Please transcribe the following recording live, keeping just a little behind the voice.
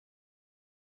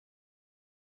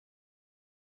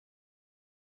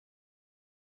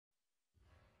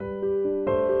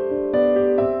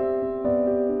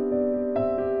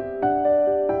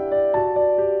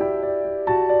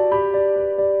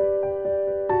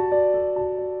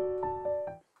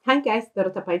Hi guys,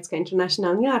 Dorota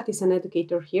International Nail Artist and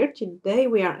Educator here. Today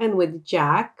we are in with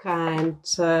Jack and...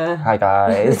 Hi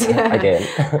guys, again.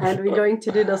 And we're going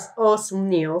to do those awesome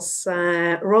nails.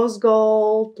 Rose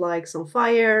gold, like some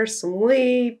fires, some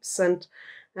lips, and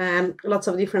lots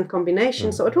of different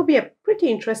combinations. So it will be a pretty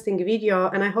interesting video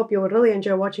and I hope you will really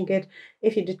enjoy watching it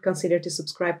if you did consider to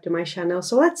subscribe to my channel.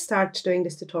 So let's start doing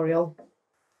this tutorial.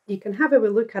 You can have a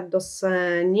look at those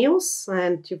nails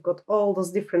and you've got all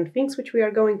those different things which we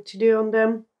are going to do on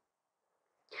them.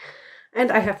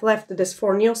 And I have left this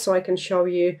 4 nails so I can show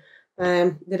you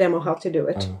the demo how to do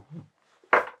it.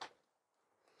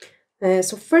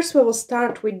 So first we will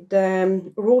start with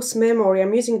the Rose Memory.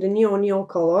 I'm using the Neon Nail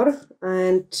color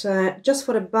and just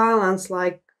for a balance,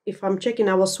 like if I'm checking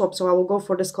I will swap, so I will go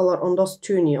for this color on those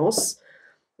 2 nails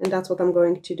and that's what I'm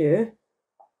going to do.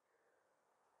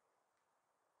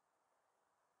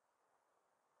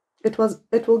 It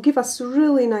will give us a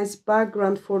really nice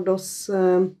background for those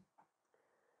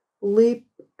lip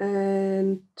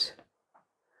and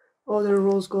other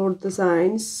rose gold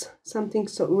designs. Something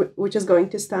which is going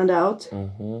to stand out.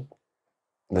 The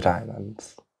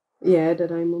diamonds. Yeah, the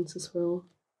diamonds as well.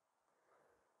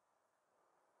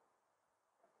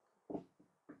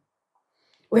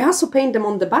 We also paint them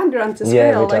on the background as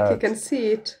well, like you can see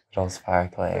it. They're all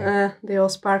sparkly. They all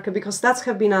sparkle because that's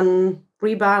have been on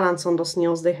rebalance on those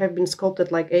nails. They have been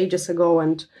sculpted like ages ago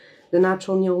and the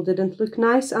natural nail didn't look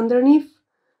nice underneath.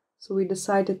 So we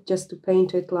decided just to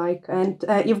paint it like, and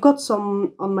you've got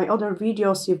some, on my other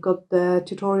videos, you've got the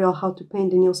tutorial how to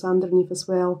paint the nails underneath as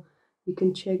well. You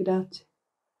can check that.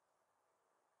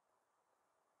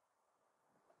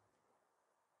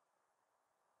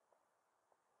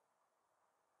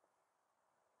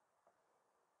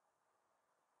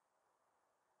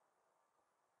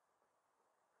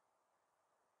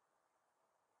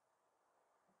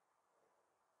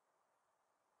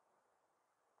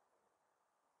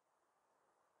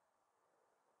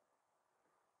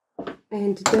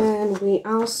 And then we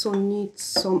also need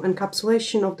some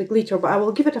encapsulation of the glitter, but I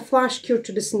will give it a flash cure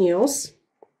to these nails.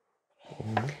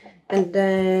 And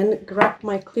then grab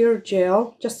my clear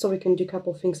gel, just so we can do a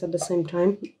couple things at the same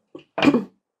time.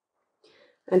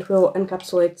 And we'll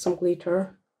encapsulate some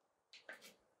glitter.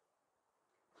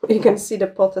 You can see the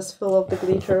pot is full of the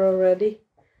glitter already.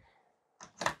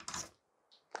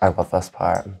 I love this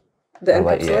part. The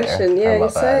encapsulation, yeah, you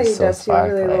say that you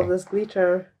really love this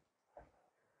glitter.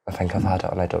 I think I've had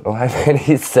it on I don't know how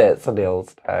many sets of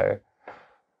nails now.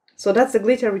 So that's the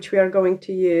glitter which we are going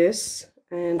to use.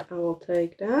 And I will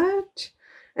take that.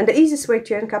 And the easiest way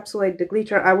to encapsulate the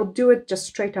glitter, I would do it just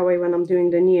straight away when I'm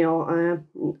doing the nail.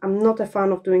 I'm not a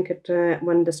fan of doing it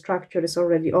when the structure is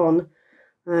already on,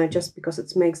 just because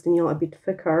it makes the nail a bit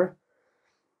thicker.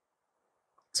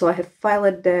 So I have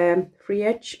filed the free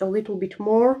edge a little bit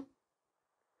more.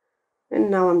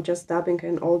 And now I'm just dabbing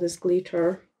in all this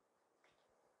glitter.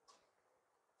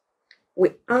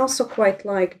 We also quite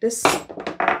like this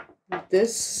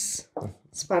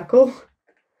sparkle,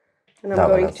 and I'm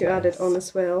going to add it on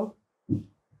as well.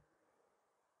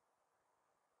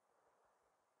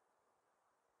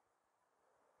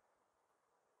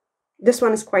 This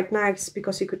one is quite nice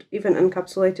because you could even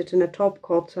encapsulate it in a top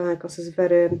coat because it's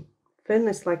very thin.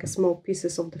 It's like a small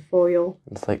pieces of the foil.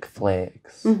 It's like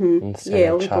flakes.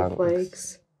 Yeah, little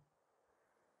flakes.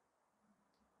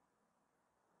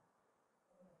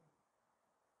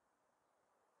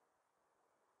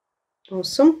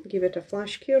 Awesome. Give it a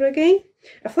flash cure again.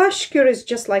 A flash cure is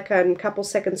just like a couple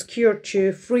seconds cure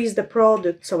to freeze the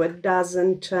product so it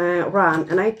doesn't run.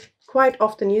 And I quite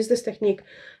often use this technique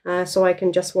so I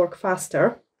can just work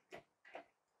faster.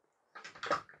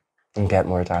 And get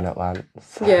more done at once.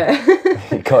 Yeah.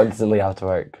 You constantly have to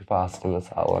work fast in the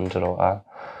salon, Dorota.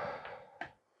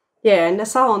 Yeah, and the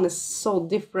salon is so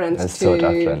different it's so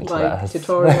different like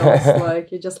tutorials.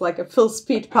 Like you just like a full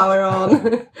speed power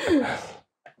on.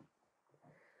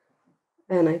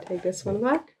 And I take this one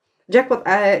back.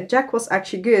 Jack was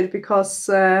actually good because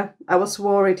I was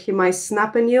worried he might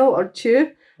snap a nail or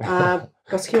two.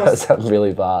 Because he was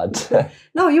really bad.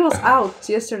 No, he was out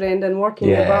yesterday and then working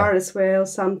in the bar as well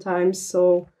sometimes.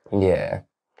 So yeah.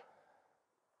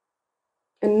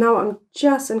 And now I'm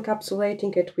just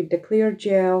encapsulating it with the clear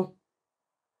gel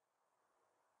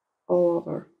all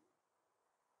over.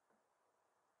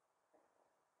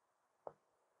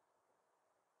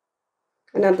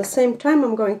 And at the same time,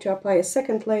 I'm going to apply a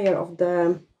second layer of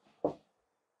the...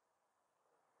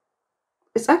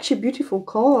 It's actually a beautiful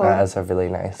color. That is a really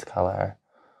nice color.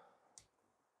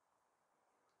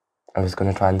 I was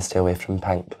going to try and stay away from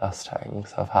pink this time,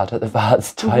 so I've had it the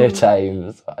past 2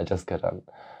 times, but I just couldn't.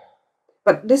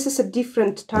 But this is a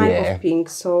different type of pink,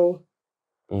 so...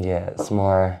 Yeah, it's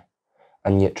more a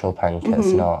neutral pink. It's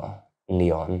not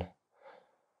neon.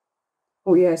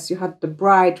 Oh yes, you had the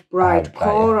bright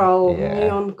coral,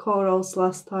 neon corals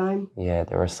last time. Yeah,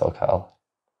 they were so cool.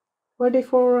 Were they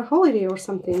for a holiday or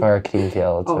something? For a cream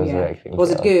field. Oh yeah.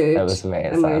 Was it good? It was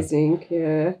amazing. Amazing,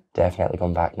 yeah. Definitely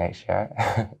come back next year.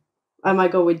 I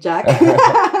might go with Jack.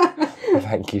 I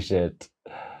think you should.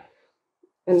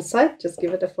 Inside, just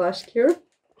give it a flash cure.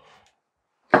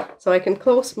 So I can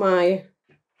close my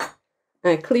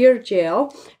clear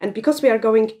gel, and because we are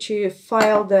going to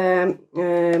file the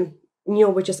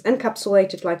nail which is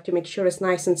encapsulated, like to make sure it's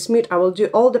nice and smooth, I will do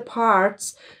all the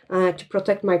parts to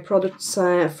protect my products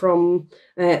from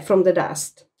the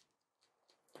dust.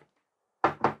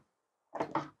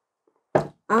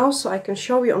 Also, I can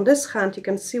show you on this hand, you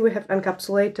can see we have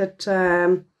encapsulated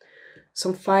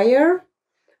some fire,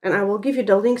 and I will give you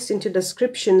the links into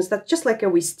descriptions. That's just like a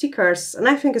wee stickers, and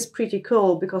I think it's pretty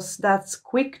cool because that's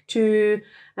quick to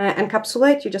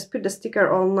encapsulate. You just put the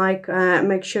sticker on, like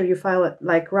make sure you file it,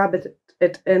 like rub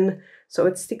it in so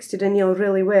it sticks to the nail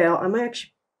really well. I might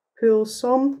actually pull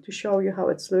some to show you how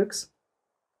it looks,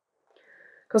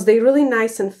 because they're really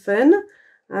nice and thin,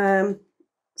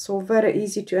 so very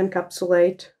easy to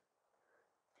encapsulate.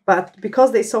 But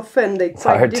because they're so thin, they're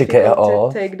quite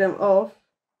difficult to take them off.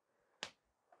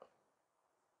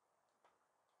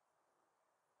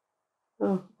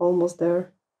 Oh, almost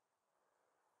there.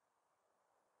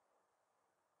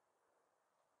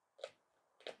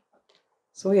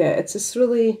 So yeah, it's this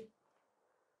really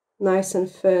nice and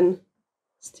thin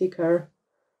sticker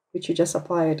which you just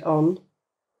apply it on,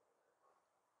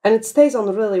 and it stays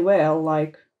on really well.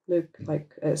 Like, look,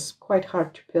 like it's quite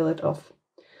hard to peel it off.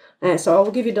 So I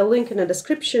will give you the link in the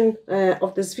description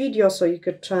of this video so you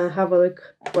could have a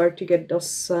look where to get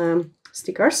those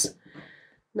stickers.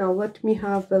 Now let me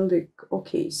have a look.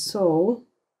 Okay, so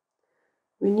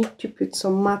we need to put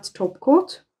some matte top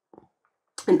coat,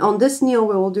 and on this nail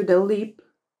we will do the lip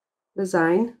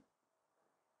design.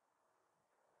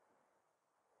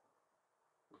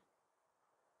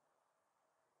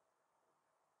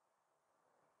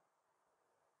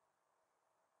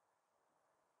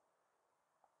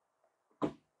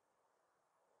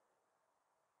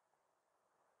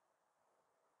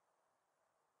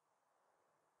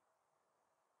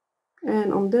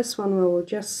 And on this one we will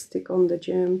just stick on the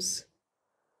gems.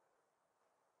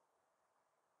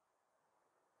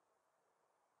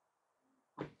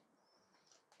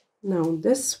 Now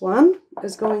this one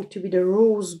is going to be the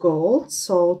rose gold.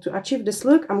 So to achieve this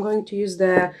look, I'm going to use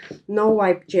the no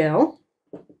wipe gel,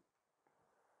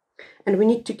 and we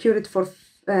need to cure it for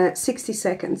 60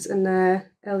 seconds in the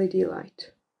LED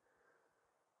light.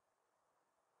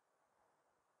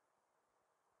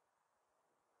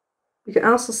 You can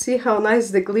also see how nice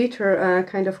the glitter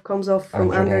kind of comes off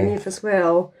from underneath as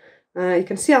well. You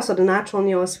can see also the natural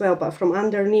nail as well, but from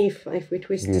underneath, if we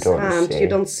twist this hand, you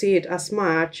don't see it as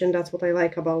much, and that's what I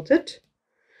like about it.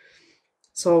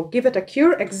 So give it a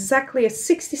cure, exactly a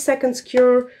 60 seconds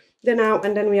cure now,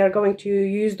 and then we are going to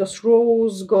use this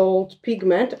rose gold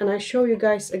pigment, and I show you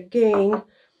guys again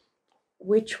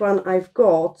which one I've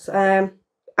got.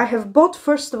 I have bought,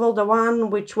 first of all, the one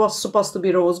which was supposed to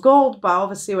be rose gold, but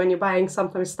obviously when you're buying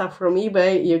sometimes stuff from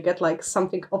eBay, you get like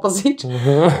something opposite.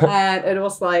 And it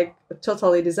was like a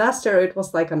totally disaster. It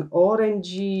was like an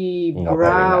orangey,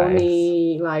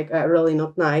 browny, like really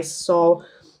not nice. So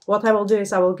what I will do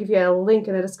is I will give you a link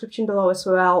in the description below as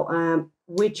well,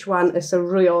 which one is a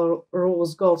real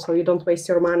rose gold, so you don't waste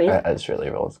your money. It's really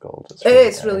rose gold.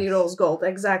 It's really rose gold,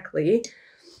 exactly.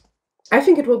 I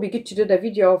think it will be good to do the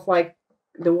video of like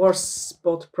the worst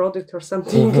bought product or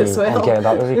something as well. Okay,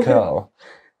 that would be cool.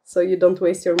 So you don't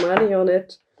waste your money on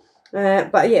it.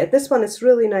 But yeah, this one is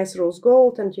really nice rose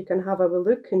gold, and you can have a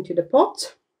look into the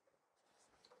pot.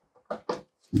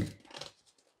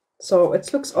 So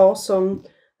it looks awesome,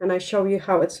 and I show you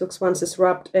how it looks once it's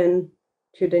rubbed in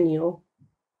to the nail.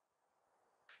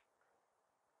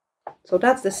 So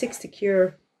that's the 60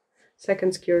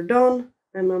 seconds cure done,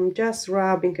 and I'm just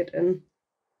rubbing it in.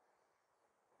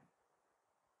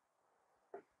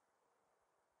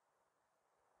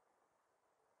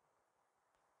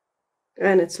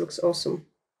 And it looks awesome.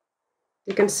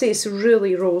 You can see it's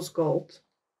really rose gold.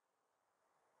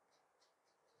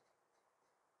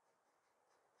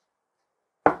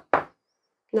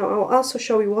 Now I'll also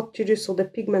show you what to do so the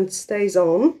pigment stays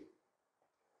on.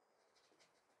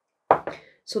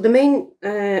 So the main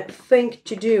thing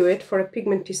to do it for a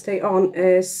pigment to stay on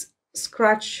is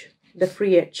scratch the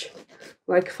free edge,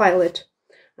 like file it.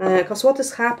 Because what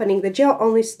is happening, the gel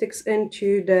only sticks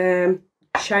into the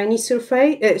shiny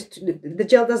surface. The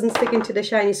gel doesn't stick into the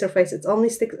shiny surface. It only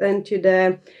sticks into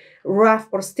the rough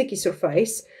or sticky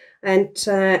surface. And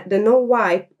the no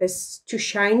wipe is too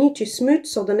shiny, too smooth,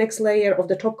 so the next layer of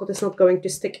the top coat is not going to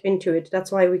stick into it.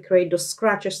 That's why we create those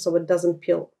scratches so it doesn't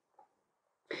peel.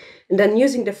 And then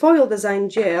using the foil design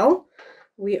gel,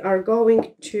 we are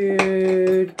going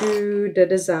to do the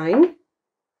design.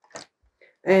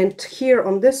 And here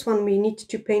on this one, we need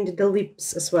to paint the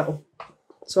lips as well.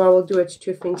 So I will do it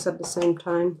two things at the same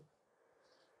time.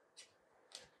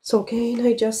 So can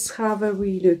I just have a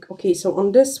wee look? Okay, so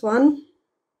on this one,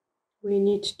 we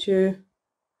need to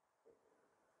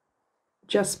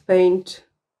just paint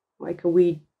like a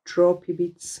wee droppy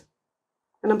bits.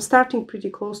 And I'm starting pretty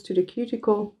close to the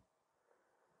cuticle.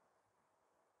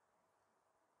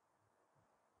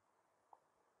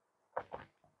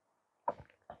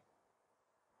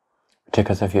 It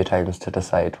took us a few times to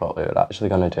decide what we were actually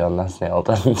going to do on this nail,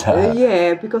 didn't it?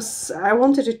 Yeah, because I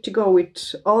wanted it to go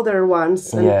with other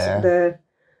ones and the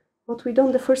what we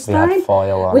done the first time. We had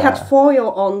foil on. We had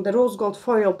foil on, the rose gold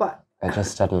foil, but it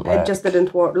just didn't work. It just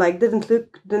didn't work. Like didn't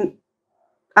look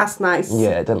as nice.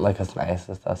 Yeah, it didn't look as nice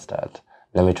as this did.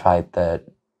 And then we tried the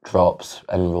drops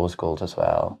in rose gold as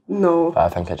well. No, but I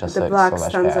think it just looks black so much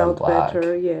stands better in out black.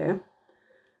 better. Yeah.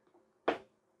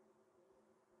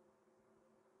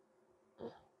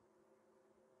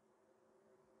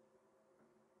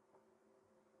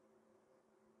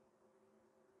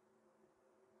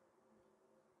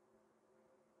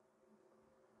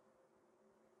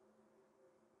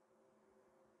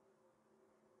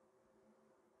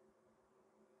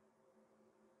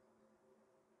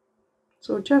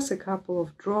 So just a couple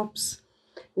of drops.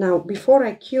 Now, before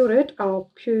I cure it, I'll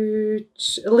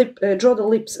draw the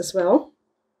lips as well.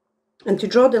 And to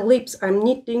draw the lips, I'm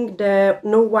knitting the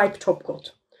no wipe top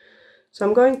coat. So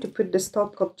I'm going to put this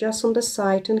top coat just on the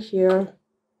side and here.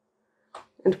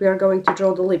 And we are going to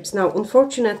draw the lips. Now,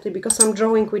 unfortunately, because I'm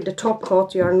drawing with the top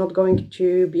coat, you are not going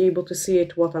to be able to see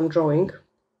it, what I'm drawing.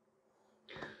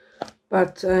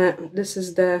 But this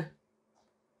is the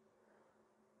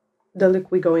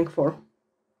look we're going for.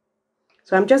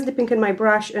 So I'm just dipping in my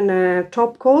brush in a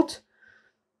top coat.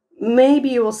 Maybe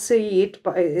you will see it,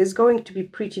 but it's going to be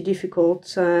pretty difficult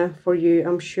for you,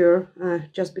 I'm sure,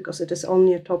 just because it is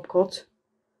only a top coat.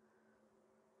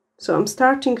 So I'm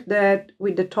starting that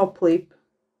with the top lip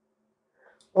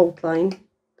outline,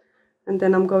 and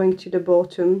then I'm going to the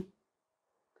bottom.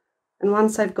 And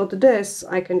once I've got this,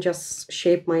 I can just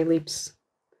shape my lips.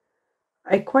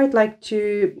 I quite like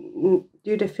to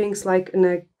do the things like in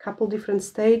a couple different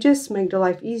stages, make the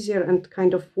life easier and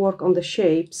kind of work on the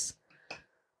shapes.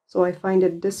 So I find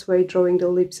that this way, drawing the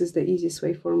lips is the easiest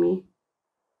way for me.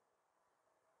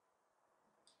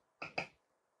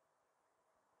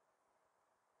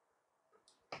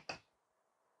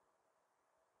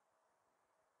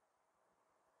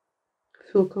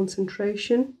 Full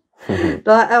concentration.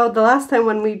 The last time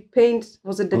when we paint,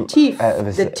 was it the teeth?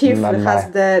 The teeth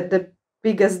has the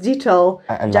biggest detail.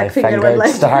 And Jack my finger finger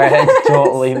like started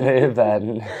totally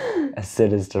moving as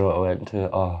soon as Dorota went to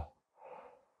oh.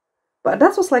 But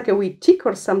that was like a wee tick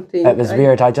or something. It was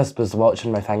weird. I just was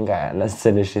watching my finger, and as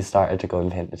soon as she started to go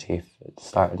and paint the teeth, it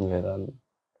started moving.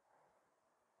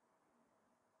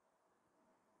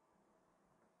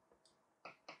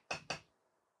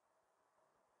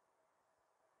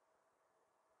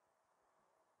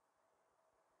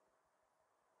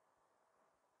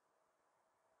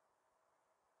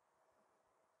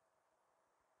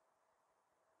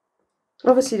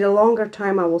 Obviously, the longer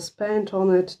time I will spend on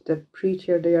it, the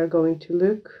prettier they are going to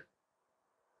look.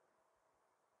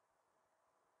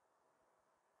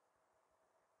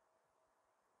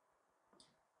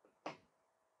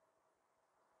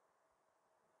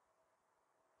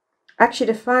 Actually,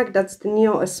 the fact that the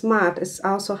nail is matte is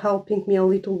also helping me a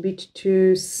little bit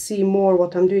to see more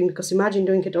what I'm doing, because imagine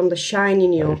doing it on the shiny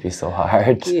nail. It would be so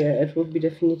hard. Yeah, it would be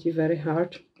definitely very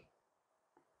hard.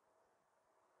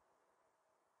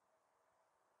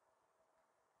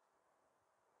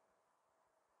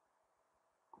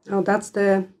 Now that's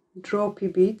the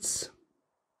droppy bits.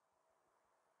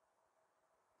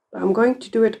 I'm going to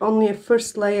do it only a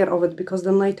first layer of it, because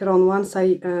then later on, once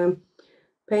I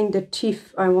paint the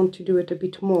teeth, I want to do it a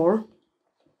bit more.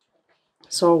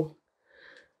 So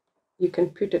you can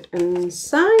put it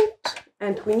inside,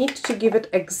 and we need to give it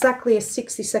exactly a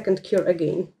 60-second cure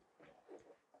again.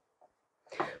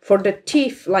 For the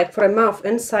teeth, like for a mouth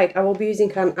inside, I will be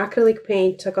using an acrylic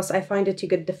paint, because I find that you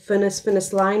get the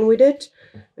thinnest line with it,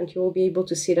 and you will be able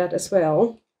to see that as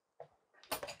well.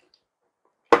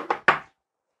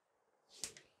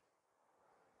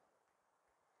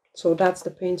 So that's the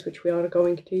paints which we are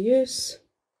going to use.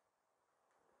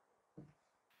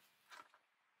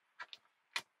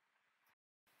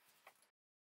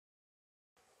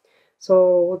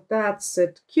 So that's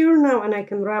it cure now, and I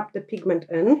can wrap the pigment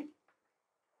in.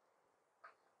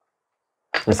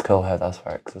 It's cool how this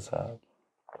works as well.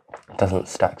 It doesn't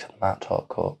stick to the matte top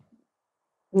coat.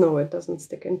 No, it doesn't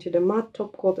stick into the matte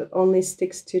top coat. It only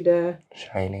sticks to the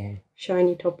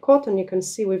shiny top coat. And you can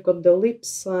see we've got the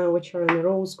lips, which are in a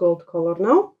rose gold color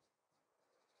now.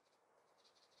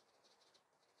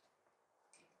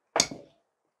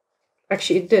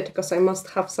 Actually, it did, because I must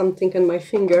have something in my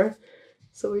finger.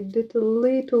 So it did a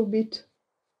little bit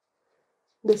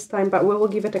this time, but we will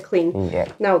give it a clean. Yeah.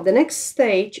 Now, the next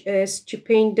stage is to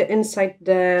paint the inside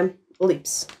the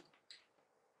lips.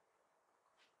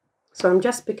 So I'm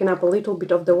just picking up a little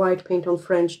bit of the white paint on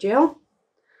French gel.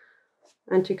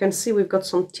 And you can see we've got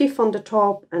some teeth on the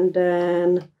top and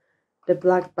then the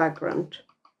black background.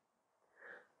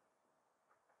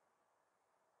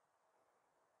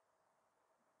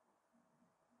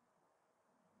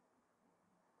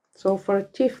 So for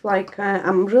teeth, like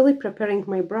I'm really preparing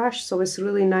my brush so it's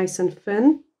really nice and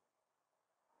thin.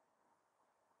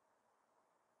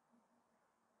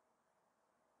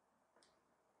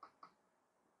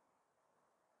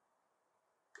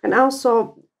 And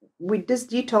also with this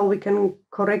detail we can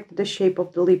correct the shape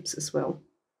of the lips as well.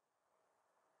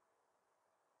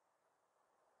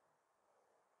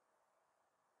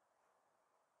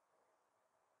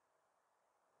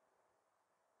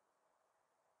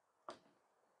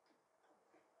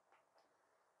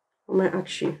 I might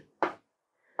actually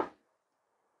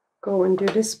go and do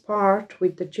this part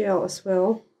with the gel as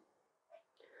well.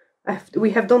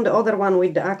 We have done the other one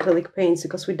with the acrylic paints,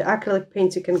 because with the acrylic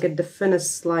paints you can get the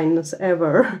thinnest lines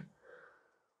ever.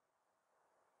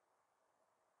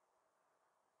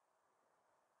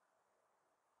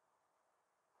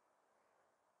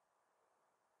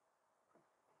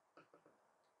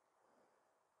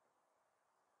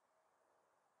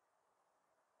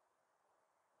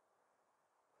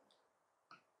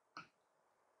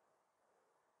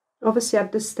 Obviously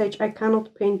at this stage I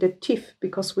cannot paint the teeth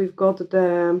because we've got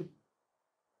the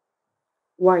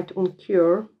white on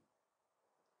cure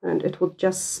and it would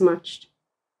just smudge.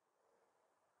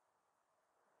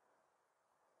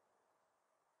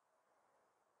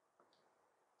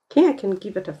 Okay, I can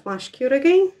give it a flash cure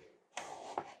again.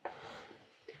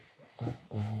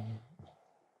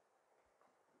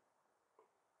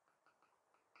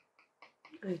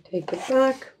 I take it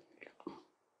back.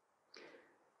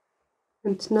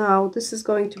 And now this is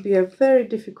going to be a very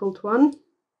difficult one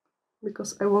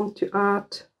because I want to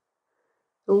add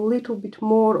a little bit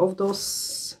more of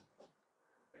those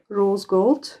rose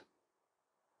gold.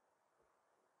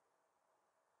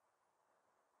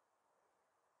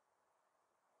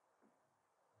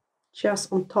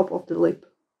 Just on top of the lip.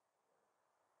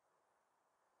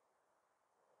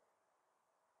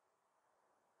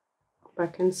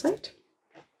 Back inside.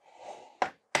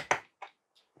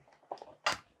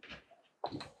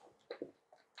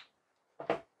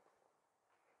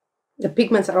 The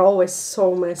pigments are always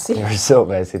so messy. They're so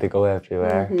messy, they go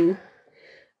everywhere. Mm-hmm.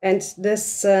 And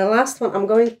this last one, I'm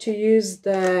going to use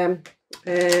the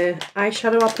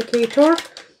eyeshadow applicator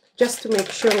just to make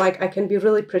sure like I can be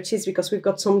really precise, because we've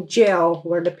got some gel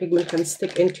where the pigment can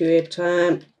stick into it.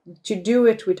 To do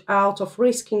it without of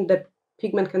risking the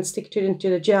pigment can stick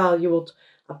into the gel, you would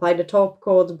apply the top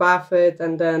coat, buff it,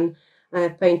 and then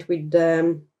paint with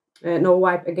the no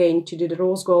wipe again to do the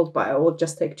rose gold, but it would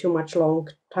just take too much long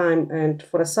time, and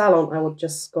for a salon I would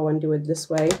just go and do it this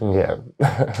way. Yeah.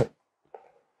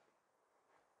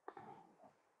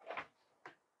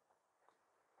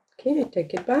 Okay, I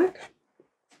take it back.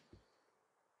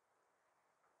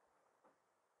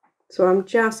 So I'm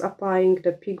just applying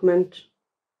the pigment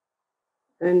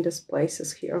in these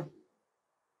places here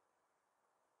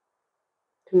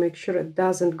to make sure it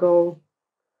doesn't go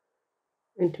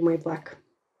into my black.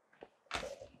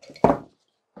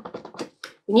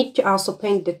 We need to also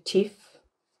paint the teeth.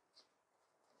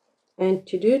 And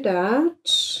to do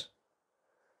that,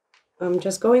 I'm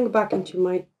just going back into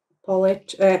my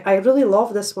palette. I really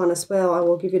love this one as well. I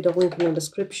will give you the link in the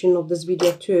description of this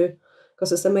video too,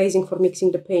 because it's amazing for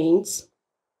mixing the paints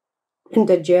and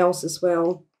the gels as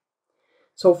well.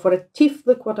 So for a teeth,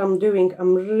 look what I'm doing.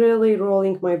 I'm really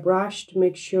rolling my brush to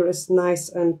make sure it's nice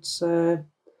and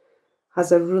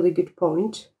has a really good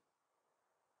point.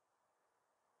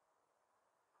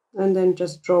 And then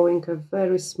just drawing a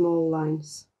very small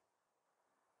lines.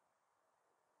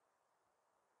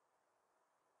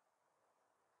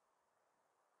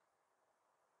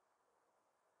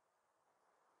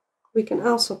 We can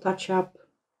also touch up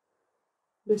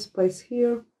this place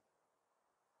here.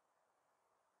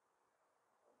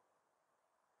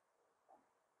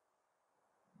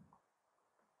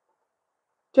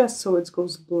 just so it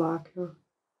goes black.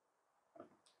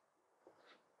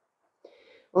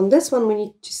 On this one we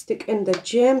need to stick in the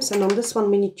gems, and on this one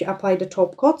we need to apply the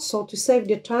top coat. So to save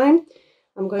the time,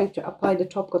 I'm going to apply the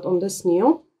top coat on this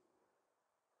nail.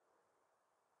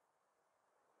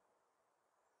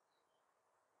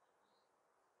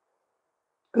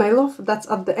 And I love that's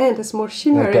at the end, it's more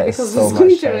shimmery because so the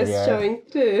glitter much is showing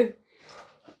too.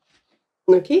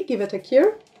 Okay, give it a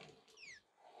cure.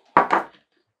 I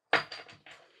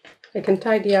can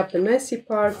tidy up the messy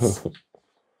parts.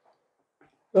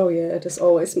 Oh yeah, it is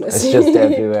always messy. It's just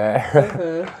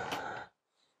everywhere.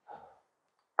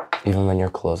 Even when you're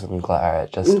closing glitter,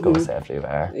 it just goes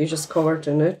everywhere. You just covered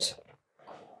in it.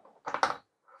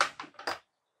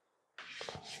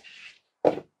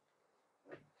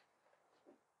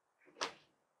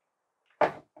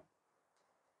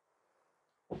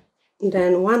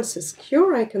 Then once it's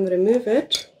cured, I can remove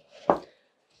it.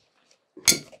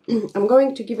 I'm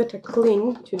going to give it a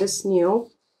clean to this nail.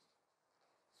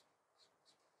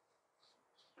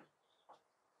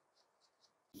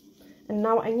 And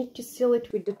now I need to seal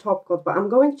it with the top coat, but I'm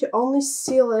going to only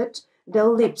seal it the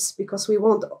lips because we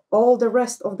want all the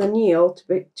rest of the nail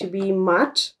to be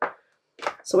matte.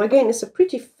 So again, it's a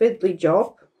pretty fiddly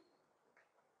job.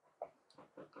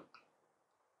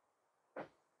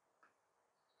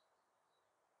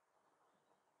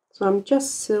 So I'm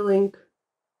just sealing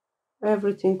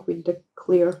everything with the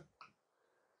clear.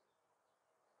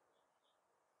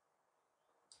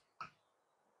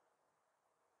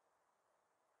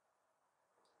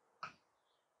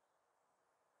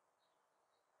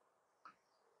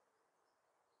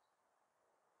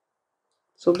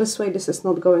 So this way this is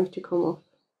not going to come off.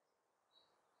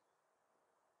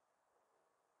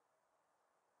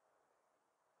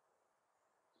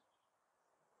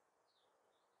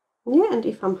 Yeah, and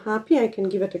if I'm happy, I can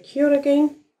give it a cure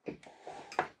again.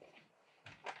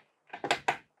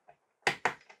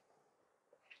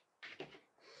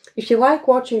 If you like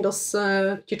watching those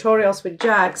tutorials with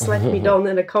Jax, let me down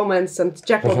in the comments, and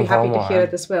Jack will be happy to hear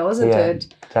it as well, isn't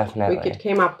it? Definitely. We could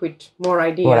come up with more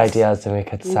ideas. More ideas, and we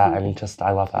could sit and just,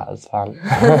 I love that, it's fun.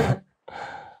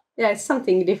 Yeah, it's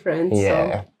something different.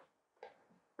 Yeah. So.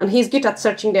 And he's good at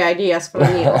searching the ideas for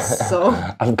nails, so...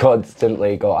 I've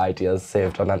constantly got ideas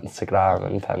saved on Instagram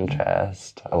and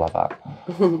Pinterest. I love that.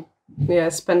 Yeah,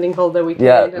 spending all the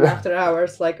weekend and after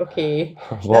hours, like, okay.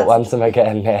 What ones am I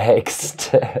getting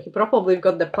next? You probably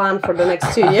got the plan for the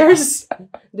next 2 years.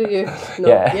 Do you? No.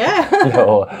 Yeah.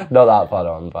 No, not that far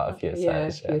on, but a few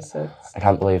sets. Yeah, a few sets. I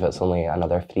can't believe it's only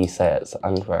another 3 sets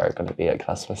and we're going to be at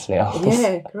Christmas nails.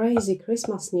 Yeah, crazy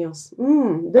Christmas nails.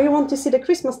 Do you want to see the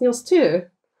Christmas nails too?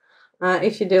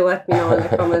 If you do, let me know in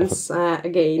the comments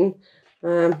again.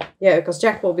 Yeah, because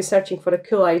Jack will be searching for the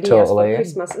cool ideas for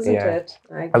Christmas, isn't it?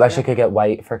 I wish I could get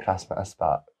white for Christmas,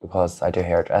 but because I do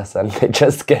hairdressing, they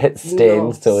just get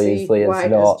stained so easily.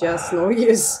 White is just no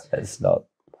use. It's not.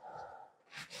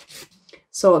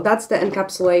 So that's the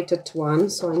encapsulated one.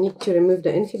 So I need to remove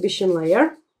the inhibition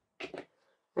layer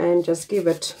and just give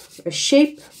it a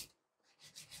shape.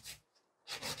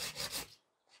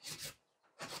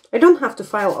 I don't have to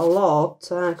file a lot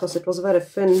because it was a very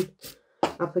thin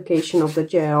application of the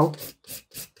gel.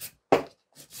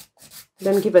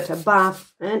 Then give it a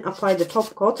bath and apply the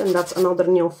top coat, and that's another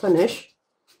nail finish.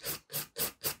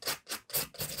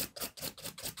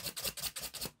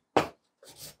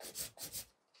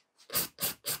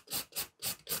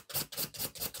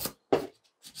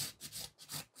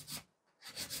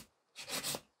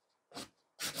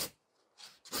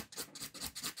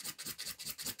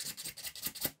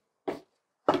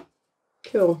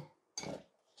 Cool.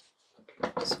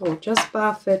 So just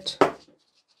bath it.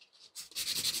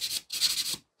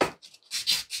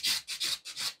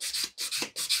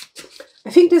 I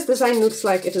think this design looks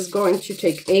like it is going to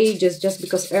take ages just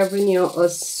because every nail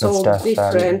is so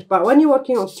different. But when you're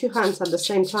working on 2 hands at the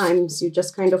same time, you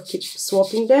just kind of keep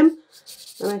swapping them.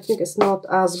 And I think it's not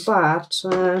as bad.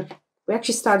 We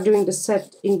actually started doing the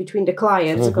set in between the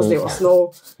clients because there was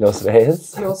no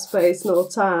space, no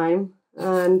time.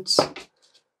 And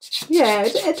yeah,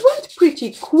 it went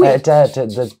pretty quick. It did.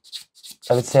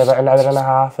 I would say about an hour and a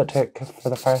half it took for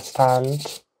the first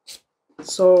hand.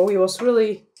 So we was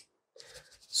really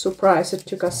surprised it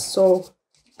took us so...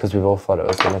 Because we both thought it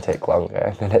was going to take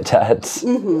longer than it did.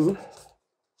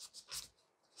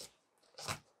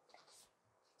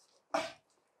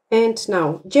 And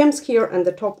now, gems here and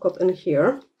the top coat in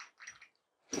here.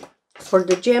 For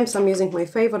the gems, I'm using my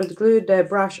favorite glue, the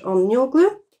Brush On Nail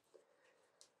Glue.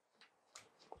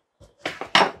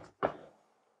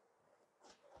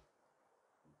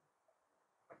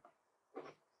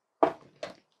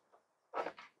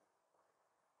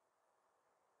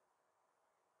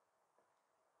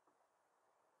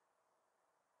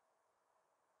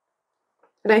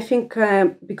 And I think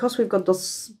because we've got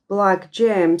those black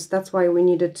gems, that's why we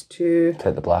needed to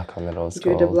put the black on the rose do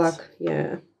gold. the black,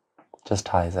 yeah. Just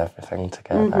ties everything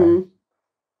together.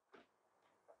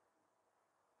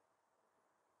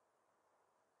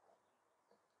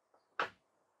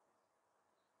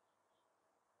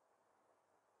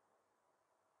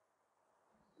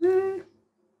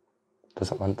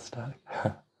 Doesn't want to stack.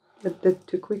 That's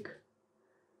too quick.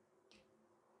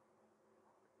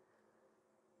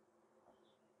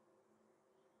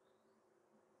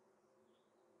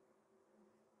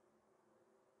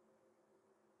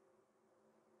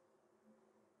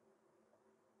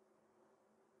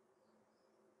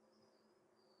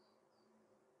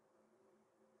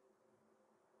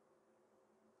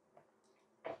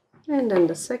 And then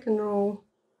the second row.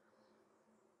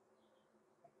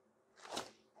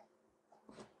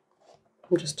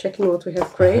 I'm just checking what we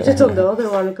have created on the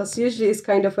other one, because usually it's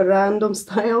kind of a random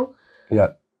style.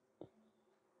 Yeah.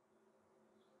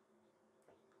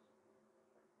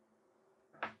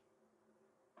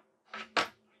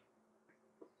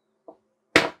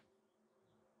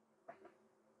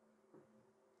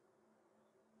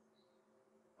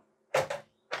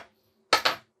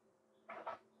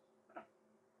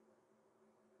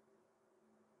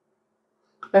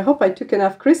 I hope I took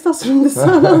enough crystals from the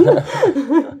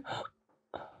salon.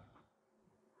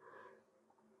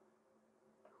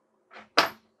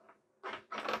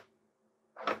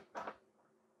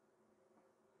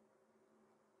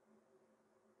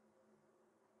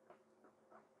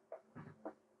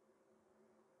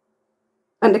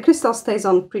 And the crystal stays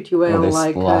on pretty well,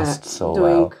 like so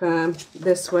doing well.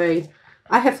 this way.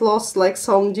 I have lost like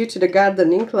some due to the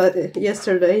gardening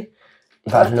yesterday.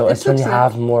 But I've noticed when you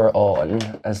have more on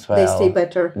as well, they stay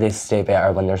better. They stay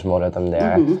better when there's more of them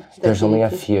there. There's only a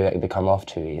few, they come off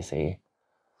too easy.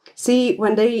 See,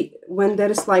 when there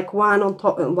is like one on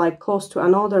top, like close to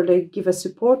another, they give a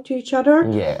support to each other.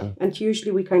 Yeah. And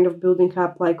usually we kind of building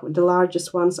up, like the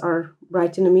largest ones are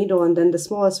right in the middle, and then the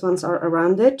smallest ones are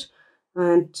around it,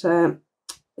 and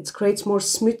it creates more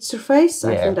smooth surface. Yeah.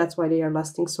 I think that's why they are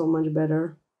lasting so much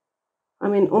better. I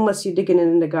mean, unless you're digging it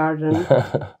in the garden.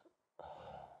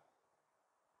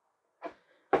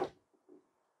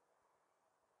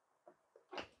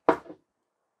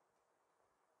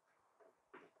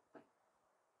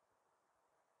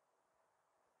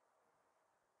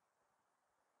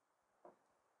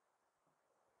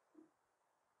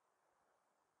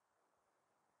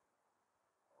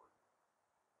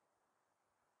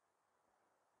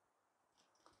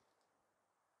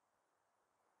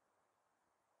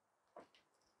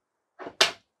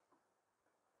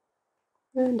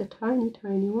 And a tiny,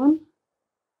 tiny one.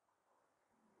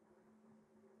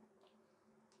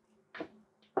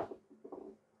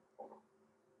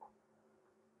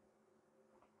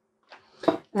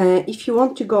 If you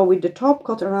want to go with the top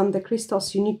coat around the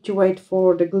crystals, you need to wait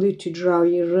for the glue to dry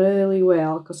really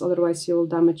well, because otherwise you'll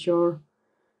damage your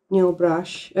nail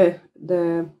brush,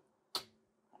 the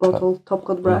bottle top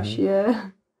coat brush, yeah.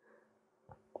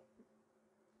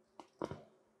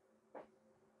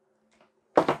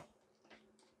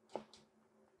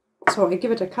 So I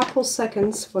give it a couple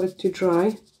seconds for it to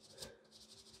dry.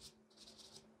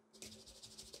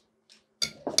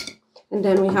 And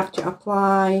then we have to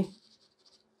apply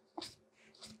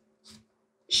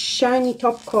shiny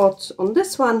top coat on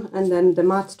this one, and then the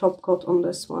matte top coat on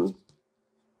this one.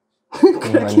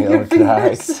 Cracking your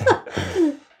fingers.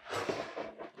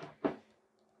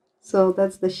 So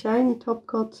that's the shiny top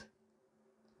coat.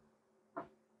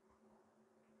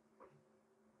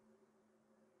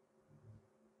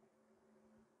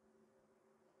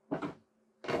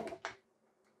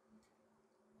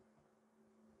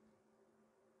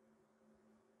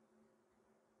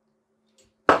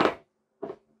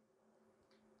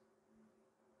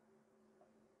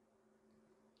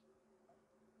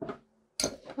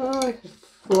 Oh, I have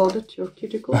flooded your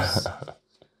cuticles.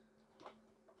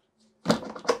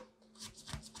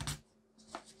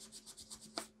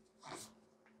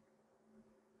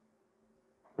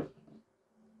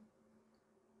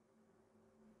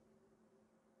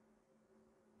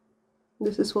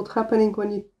 This is what's happening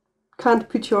when you can't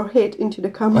put your head into the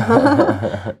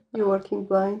camera. You're working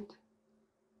blind.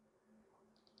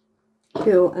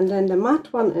 Cool, and then the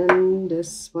matte one and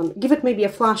this one. Give it maybe a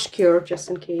flash cure just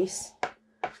in case.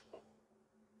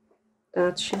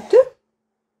 That should do.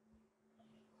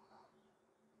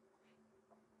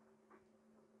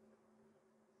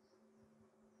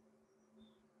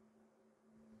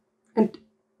 And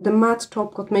the matte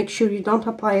top coat, make sure you don't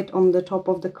apply it on the top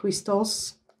of the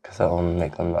crystals. Because it will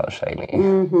make them a bit shiny.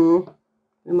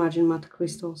 Imagine matte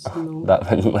crystals. No. That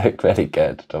wouldn't look very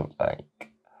good, I don't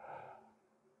think.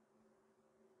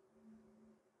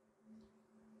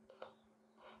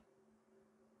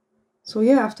 So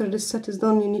yeah, after this set is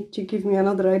done, you need to give me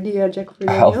another idea, Jack, for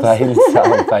your I'll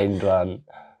find one.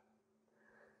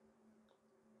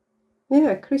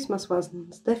 Yeah, Christmas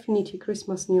ones. Definitely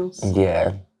Christmas nails.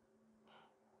 Yeah.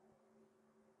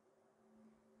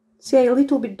 See, I a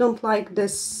little bit don't like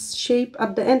this shape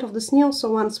at the end of this nail,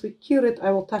 so once we cure it,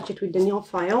 I will touch it with the nail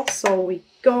file. So we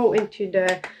go into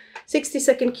the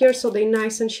 60-second cure, so they're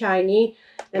nice and shiny,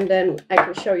 and then I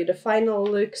can show you the final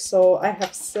look. So I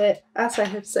have said, as I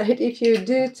have said, if you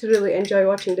do really enjoy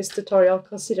watching this tutorial,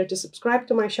 consider to subscribe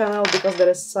to my channel, because there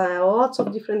is lots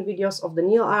of different videos of the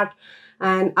nail art,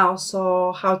 and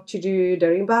also how to do the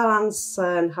rebalance,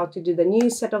 and how to do the new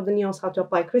set of the nails, how to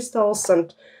apply crystals,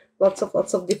 and lots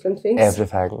of different things.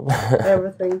 Everything.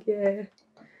 Everything, yeah.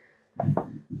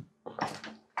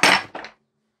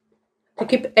 To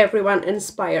keep everyone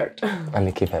inspired. And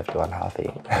to keep everyone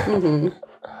happy.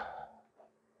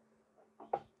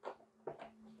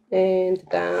 And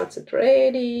that's it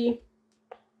ready.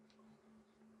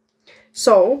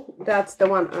 So that's the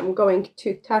one I'm going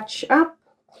to touch up.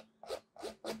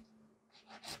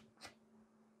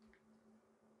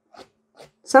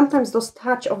 Sometimes those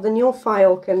touch of the nail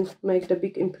file can make the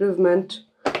big improvement,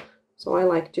 so I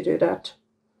like to do that.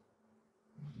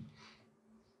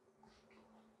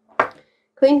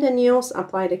 Clean the nails,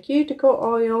 apply the cuticle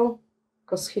oil,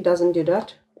 because he doesn't do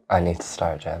that. I need to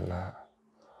start doing that.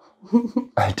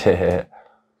 I do.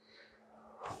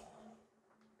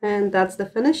 And that's the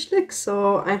finished look,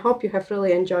 so I hope you have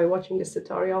really enjoyed watching this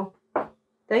tutorial.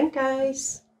 Thanks,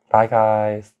 guys! Bye,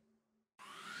 guys.